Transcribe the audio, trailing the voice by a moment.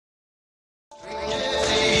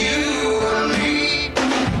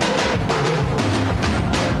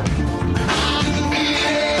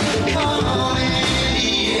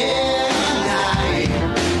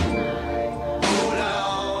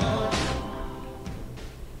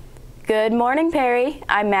Good morning, Perry.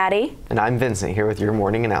 I'm Maddie. And I'm Vincent, here with your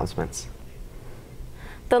morning announcements.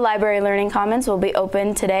 The Library Learning Commons will be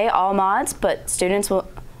open today, all mods, but students will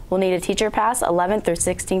need a teacher pass 11th through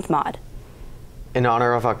 16th mod. In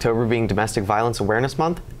honor of October being Domestic Violence Awareness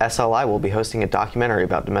Month, SLI will be hosting a documentary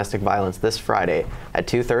about domestic violence this Friday at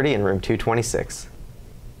 2:30 in room 226.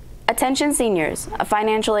 Attention seniors, a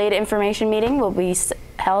financial aid information meeting will be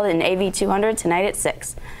held in AV 200 tonight at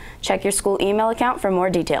 6. Check your school email account for more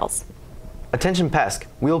details. Attention PESC,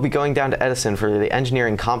 we will be going down to Edison for the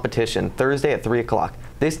engineering competition Thursday at 3 o'clock.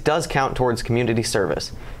 This does count towards community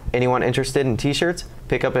service. Anyone interested in t-shirts,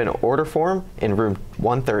 pick up an order form in room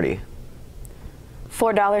 130.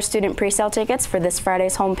 $4 student pre-sale tickets for this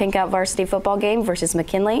Friday's home Pink-Out varsity football game versus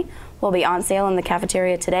McKinley will be on sale in the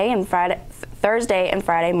cafeteria today and Thursday and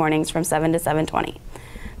Friday mornings from 7 to 7:20.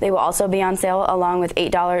 They will also be on sale along with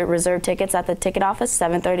 $8 reserve tickets at the ticket office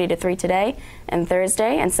 7:30 to 3 today and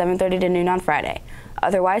Thursday and 7:30 to noon on Friday.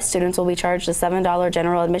 Otherwise, students will be charged a $7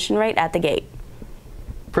 general admission rate at the gate.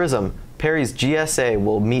 Prism, Perry's GSA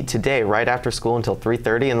will meet today right after school until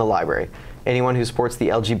 3:30 in the library. Anyone who supports the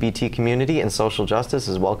LGBT community and social justice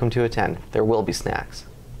is welcome to attend. There will be snacks.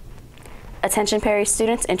 Attention Perry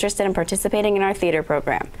students interested in participating in our theater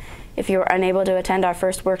program. If you are unable to attend our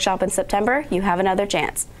first workshop in September, you have another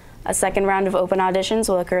chance. A second round of open auditions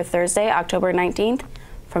will occur Thursday, October 19th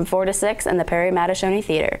from 4 to 6 in the Perry Mattachoni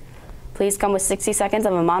Theater. Please come with 60 seconds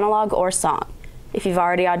of a monologue or song. If you've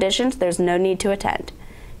already auditioned, there's no need to attend.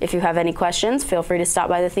 If you have any questions, feel free to stop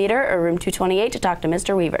by the theater or room 228 to talk to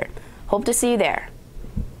Mr. Weaver. Hope to see you there.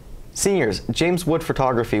 Seniors, James Wood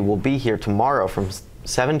Photography will be here tomorrow from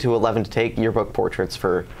 7 to 11 to take yearbook portraits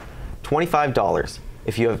for $25.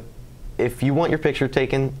 If you want your picture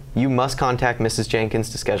taken, you must contact Mrs. Jenkins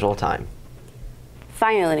to schedule a time.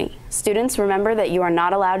 Finally, students, remember that you are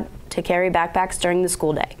not allowed to carry backpacks during the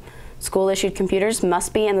school day. School-issued computers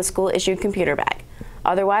must be in the school-issued computer bag.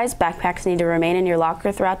 Otherwise, backpacks need to remain in your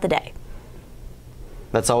locker throughout the day.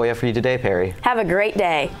 That's all we have for you today, Perry. Have a great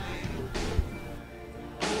day.